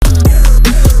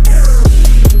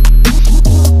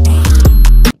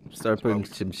start That's why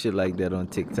putting we. some shit like that on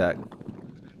TikTok.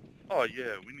 Oh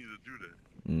yeah, we need to do that.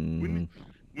 We need,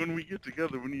 Hmm. when we get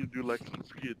together, we need to do like some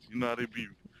skits. You know how they be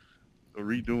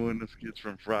redoing the skits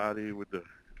from Friday with the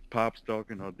pops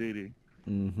talking or Diddy.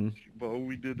 Hmm. But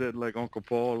we did that like Uncle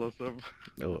Paul or something.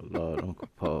 Oh Lord, Uncle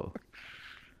Paul.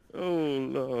 Oh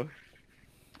Lord.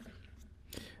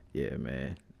 Yeah,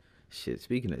 man. Shit.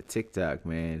 Speaking of TikTok,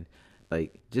 man,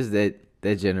 like just that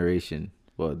generation.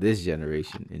 Well, this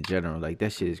generation in general, like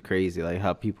that shit is crazy. Like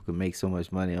how people can make so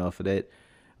much money off of that,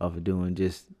 off of doing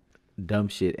just dumb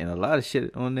shit, and a lot of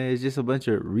shit on there is just a bunch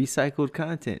of recycled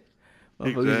content.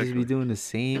 Motherfuckers just be Exactly. doing the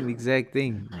same exact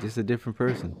thing, just a different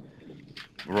person.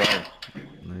 Right.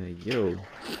 Like, yo,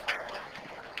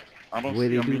 I don't where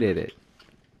see. they I do mean, that at?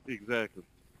 exactly.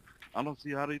 I don't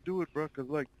see how they do it, bro. Cause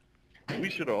like we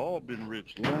should have all been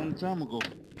rich long time ago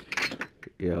with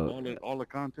Yo, all the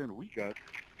content we got.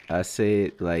 I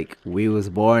said like we was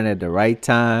born at the right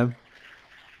time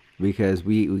because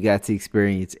we got to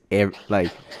experience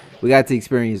like we got to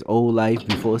experience old life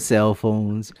before cell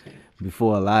phones,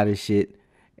 before a lot of shit,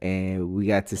 and we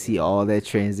got to see all that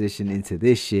transition into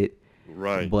this shit.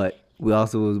 Right. But we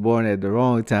also was born at the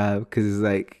wrong time because it's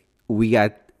like we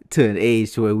got to an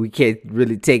age to where we can't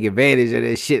really take advantage of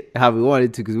that shit how we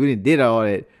wanted to because we didn't did all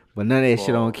that, but none of that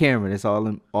shit on For camera. That's all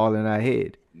in our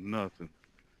head. nothing.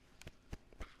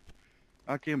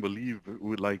 I can't believe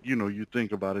it. Like you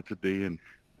think about it today and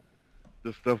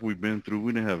the stuff we've been through.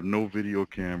 We didn't have no video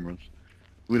cameras.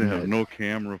 We didn't have Nothing. no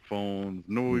camera phones.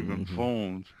 No even Hmm.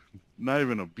 phones. Not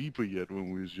even a beeper yet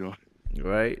when we was young.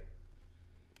 Right?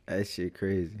 That shit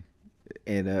crazy.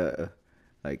 And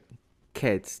like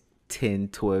cats 10,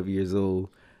 12 years old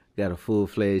got a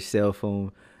full-fledged cell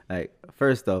phone. Like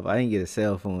first off, I didn't get a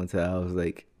cell phone until I was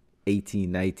like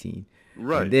 18, 19. And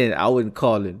Right. then I wasn't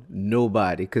calling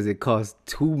nobody because it cost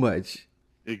too much,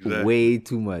 Exactly. way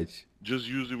too much. Just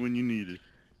use it when you need it.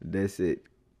 That's it.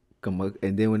 Come on.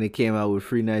 And then when they came out with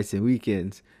free nights and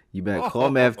weekends, you better call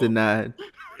me after Oh, 9.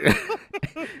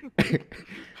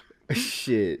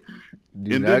 Shit.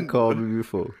 Do and not then, call me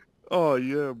before. oh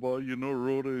yeah, boy,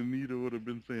 Rhoda and Nita would have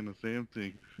been saying the same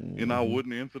thing, and I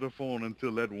wouldn't answer the phone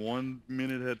until that 1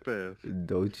 minute had passed.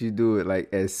 Don't you do it like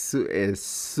as soon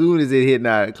as it hit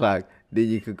 9 o'clock, then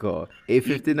you could call. eight E-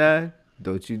 fifty nine.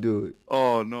 Don't you do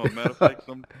Oh no, matter of it. fact,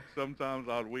 sometimes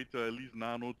I'd wait till at least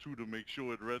 9:02 to make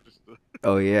sure it registered.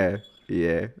 Oh yeah,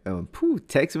 yeah.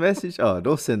 Text message. Oh,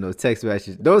 don't send no text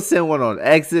message. Don't send one on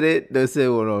accident. Don't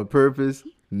send one on purpose.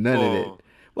 None of that. Oh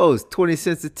What was 20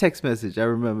 cents a text message? I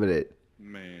remember that.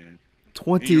 man, and you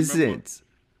Twenty remember cents.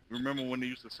 remember when they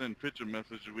used to send picture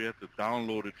messages? We had to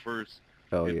download it first.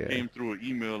 Oh It yeah, came through an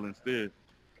email instead.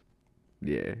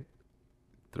 yeah.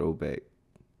 Throwback,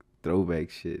 throwback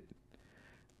shit.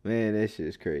 Man, that shit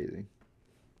is crazy.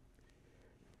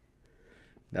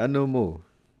 Not no more.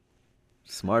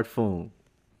 Smartphone,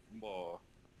 Boy,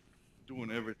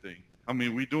 doing everything. I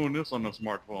mean, we doing this on the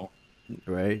smartphone.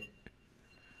 right?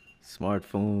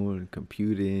 Smartphone,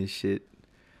 computer and shit.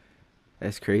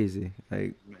 That's crazy.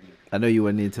 Like Man. I know you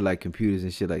wasn't into like computers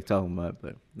and shit like talking about,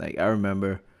 but like I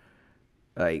remember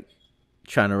like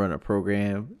trying to run a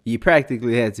program. You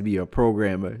practically had to be a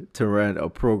programmer to run a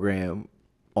program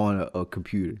on a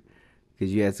computer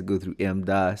because you had to go through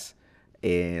MS-DOS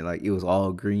and like it was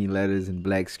all green letters and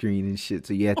black screen and shit.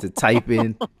 So you had to type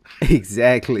in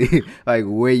exactly like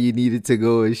where you needed to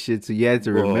go and shit. So you had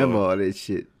to remember Boy, all that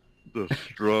shit. the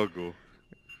struggle.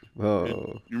 Oh,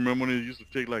 You remember when it used to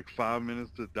take like 5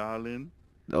 minutes to dial in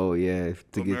oh yeah,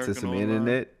 to get to American some Online?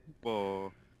 internet. Boy.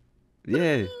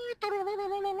 Yeah,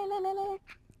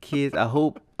 kids. I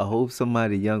hope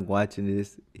somebody young watching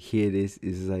this hear this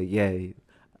is like, yeah,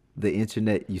 the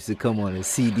internet used to come on a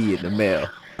CD in the mail.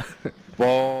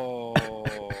 Boy.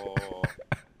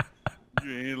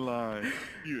 You ain't lying.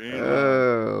 You ain't lying.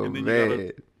 Oh And then you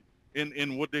gotta man.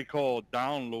 in what they call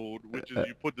download, which is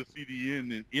you put the CD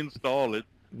in and install it,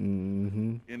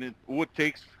 Mm-hmm. and it what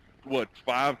takes what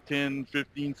 5, 10,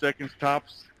 15 seconds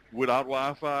tops without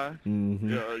Wi-Fi. Mm-hmm.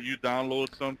 You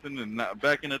download something, and not,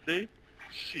 back in the day,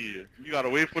 shit, you gotta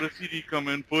wait for the CD come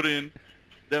in, put in.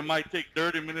 That might take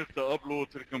 30 minutes to upload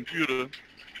to the computer.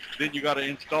 Then you gotta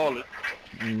install it,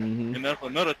 Mm-hmm. and that's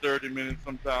another 30 minutes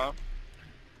sometimes.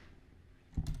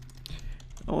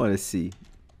 I want to see,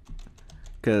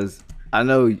 cause I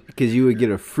know, cause you would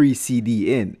get a free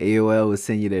CD in AOL would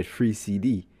send you that free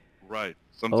CD. Right.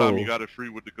 Sometimes you Oh, got it free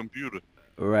with the computer.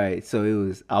 right. So it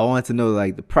was. I want to know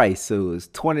like the price. So it was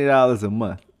 $20 a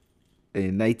month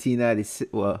in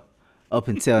 1996. Well, up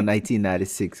until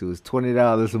 1996, it was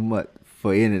 $20 a month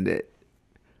for internet,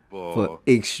 for Oh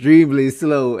extremely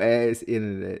slow ass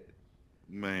internet.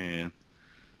 man,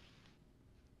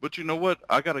 But you know what?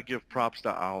 I gotta give props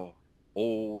to our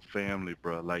old family,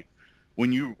 bro. Like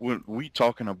when we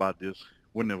talking about this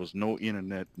when there was no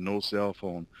internet, no cell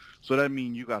phone. So that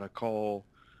means you gotta call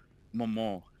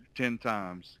mama 10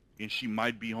 times and she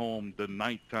might be home the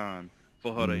ninth time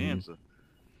for her to Mm-hmm. answer.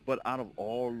 But out of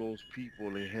all those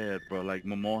people they had, bro, like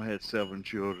mama had 7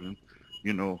 children,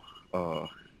 you know, uh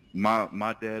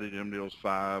my daddy them there was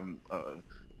five,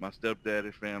 my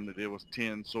stepdaddy family there was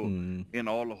 10. So Mm-hmm. in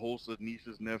all the hosts of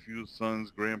nieces, nephews,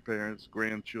 sons, grandparents,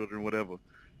 grandchildren, whatever.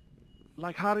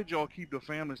 Like how did y'all keep the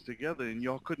families together and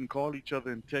y'all couldn't call each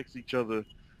other and text each other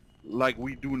like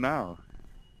we do now?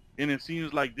 And it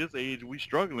seems like this age we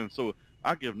struggling. So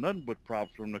I give nothing but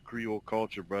props from the Creole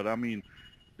culture, brother. I mean,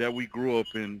 that we grew up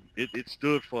in, it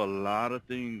stood for a lot of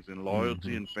things, and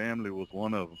loyalty Mm-hmm. and family was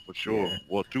one of them for sure. Yeah.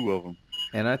 Well, two of them.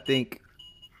 And I think,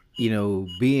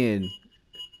 being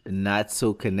not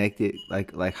so connected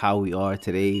like how we are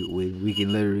today, when we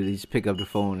can literally just pick up the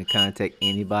phone and contact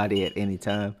anybody at any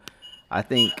time. I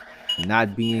think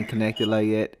not being connected like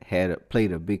that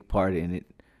played a big part in it.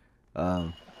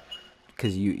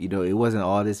 Because it wasn't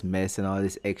all this mess and all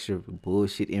this extra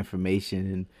bullshit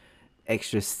information and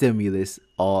extra stimulus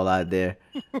all out there.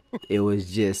 It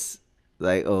was just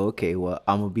like, oh, okay, well,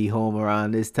 I'm gonna be home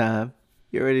around this time.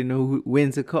 You already know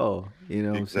when to call. You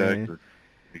know what I'm saying? Exactly.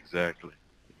 Exactly.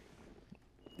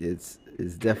 It's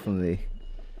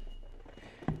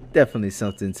definitely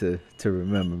something to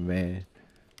remember, man,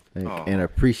 and Oh,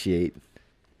 appreciate.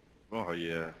 oh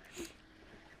yeah.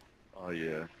 Oh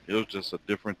yeah. It was just a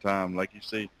different time. Like you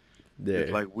say, it's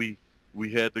There. like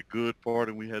we had the good part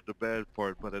and we had the bad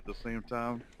part, but at the same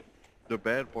time, the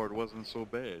bad part wasn't so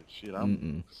bad. Shit, I'm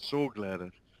Mm-mm. so glad.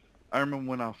 I remember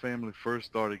when our family first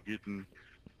started getting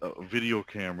video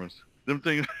cameras. Them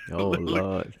things, Oh like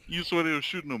Lord. you swear they were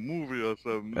shooting a movie or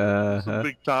something. Uh Some huh.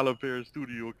 big Tyler Perry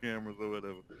studio cameras or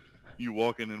whatever. You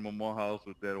walking in my mom's house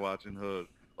with that, watching her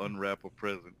unwrap a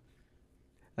present.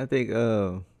 I think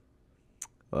uh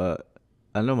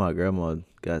I know my grandma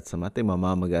got some. I think my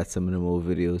mama got some of them old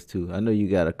videos too. I know you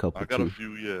got a I couple got a too.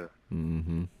 few, yeah.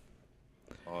 Mm-hmm.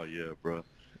 Oh yeah, bro.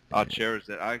 I cherish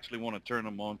that. I actually want to turn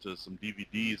them on to some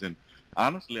DVDs, and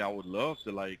honestly, I would love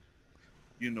to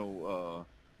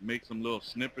make some little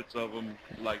snippets of them,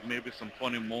 like maybe some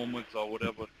funny moments or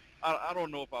whatever. I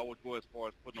don't know if I would go as far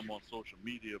as putting them on social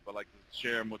media, but like to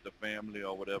share them with the family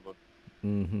or whatever.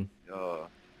 Mm-hmm.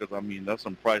 Because I mean, that's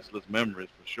some priceless memories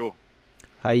for sure.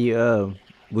 How you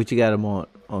what you got them on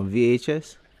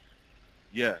VHS?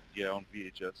 Yeah, yeah, on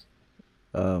VHS.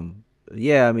 Um,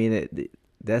 yeah, I mean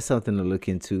that's something to look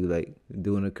into, like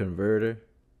doing a converter.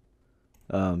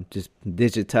 Just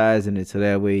digitizing it so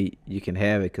that way you can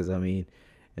have it. Cause I mean,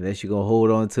 unless you're gonna hold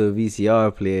on to a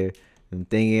VCR player, and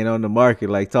thing ain't on the market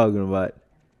like talking about.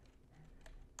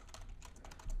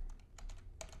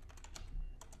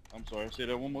 I'm sorry, say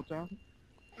that one more time.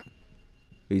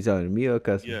 Are you talking to me or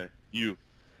customer? Yeah, you.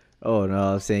 Oh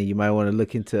no, I'm saying you might want to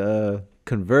look into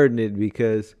converting it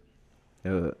because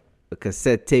uh, a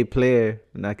cassette tape player,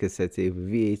 not cassette tape,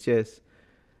 VHS,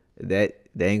 that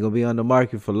ain't gonna be on the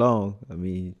market for long. I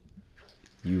mean,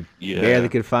 you barely Yeah,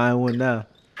 can find one now.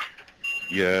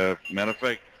 yeah. Matter of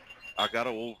fact, I got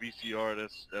an old VCR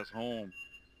that's home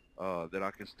that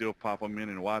I can still pop them in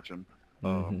and watch them.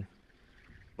 Uh, Mm-hmm.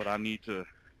 but I need to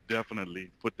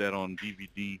definitely put that on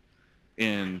DVD.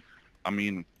 And I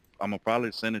mean, I'm gonna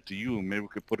probably send it to you, and maybe we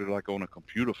could put it like on a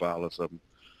computer file or something.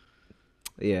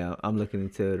 Yeah, I'm looking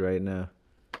into it right now.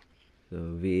 So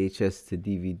VHS to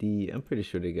DVD. I'm pretty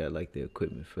sure they got like the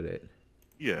equipment for that.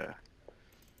 Yeah,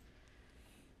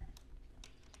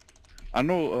 I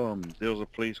know. There was a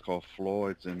place called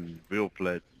Floyd's in Ville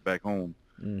Platte back home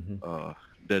Mm-hmm. uh,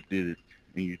 that did it,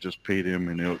 and you just pay them,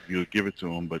 and you'll give it to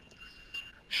them. But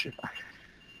shit,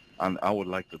 I would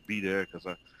like to be there because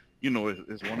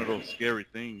it's one of those scary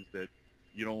things that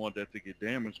you don't want that to get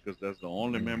damaged because that's the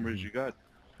only memories Mm-hmm. you got.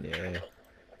 Yeah.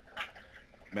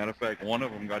 Matter of fact, one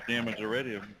of them got damaged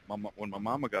already. When my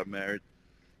mama got married,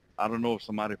 I don't know if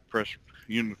somebody pressed,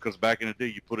 because back in the day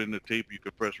you put in the tape, you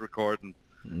could press record and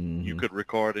you Mm-hmm. could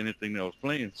record anything that was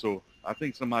playing. So I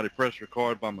think somebody pressed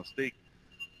record by mistake.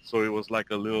 So it was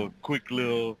like a little quick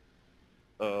little,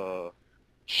 uh,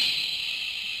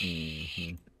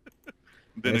 Mm-hmm.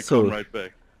 then That's it come so right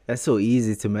back. that's so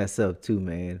easy to mess up too,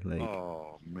 man. Like,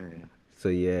 Oh man. so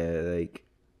yeah, like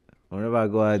whenever I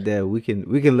go out there, we can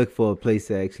look for a place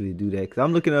to actually do that. Cause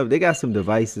I'm looking up, they got some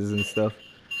devices and stuff.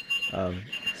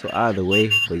 So either way,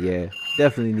 but yeah,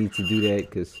 definitely need to do that.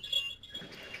 Cause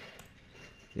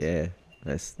yeah,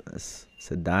 that's it's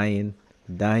a dying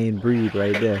breed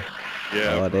right there.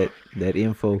 Yeah, All bro. that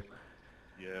info.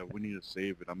 Yeah, we need to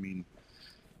save it. I mean,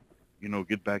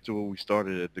 get back to what we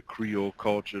started at, the Creole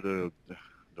culture, the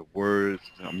words.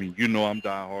 I mean, I'm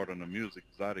die hard on the music,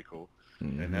 Zydeco,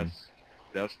 and Mm-hmm.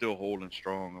 that's still holding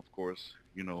strong, of course.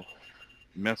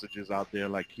 Messages out there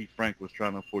like Keith Frank was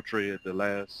trying to portray at the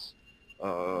last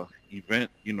event,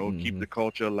 keep Mm-hmm. the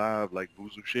culture alive, like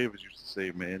Buzu Shavers used to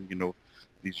say, man.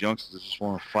 These youngsters just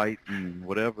want to fight and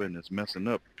whatever, and it's messing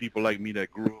up. People like me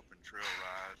that grew up in trail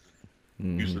rides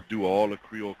and used Mm-hmm. to do all the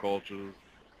Creole cultures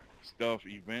stuff,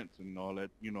 events, and all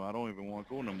that. I don't even want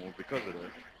to go no more because of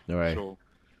that. All right. So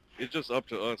it's just up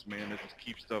to us, man, to just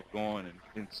keep stuff going,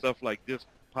 and stuff like this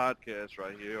podcast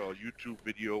right here or YouTube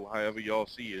video, however y'all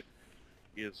see it,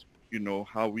 is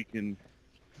how we can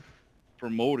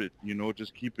promote it.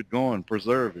 Just keep it going,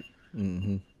 preserve it.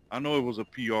 Mm-hmm. I know it was a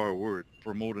PR word,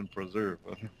 promote and preserve.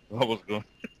 I was going,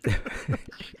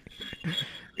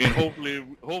 and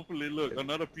hopefully, look,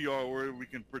 another PR word we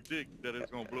can predict that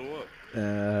it's gonna blow up.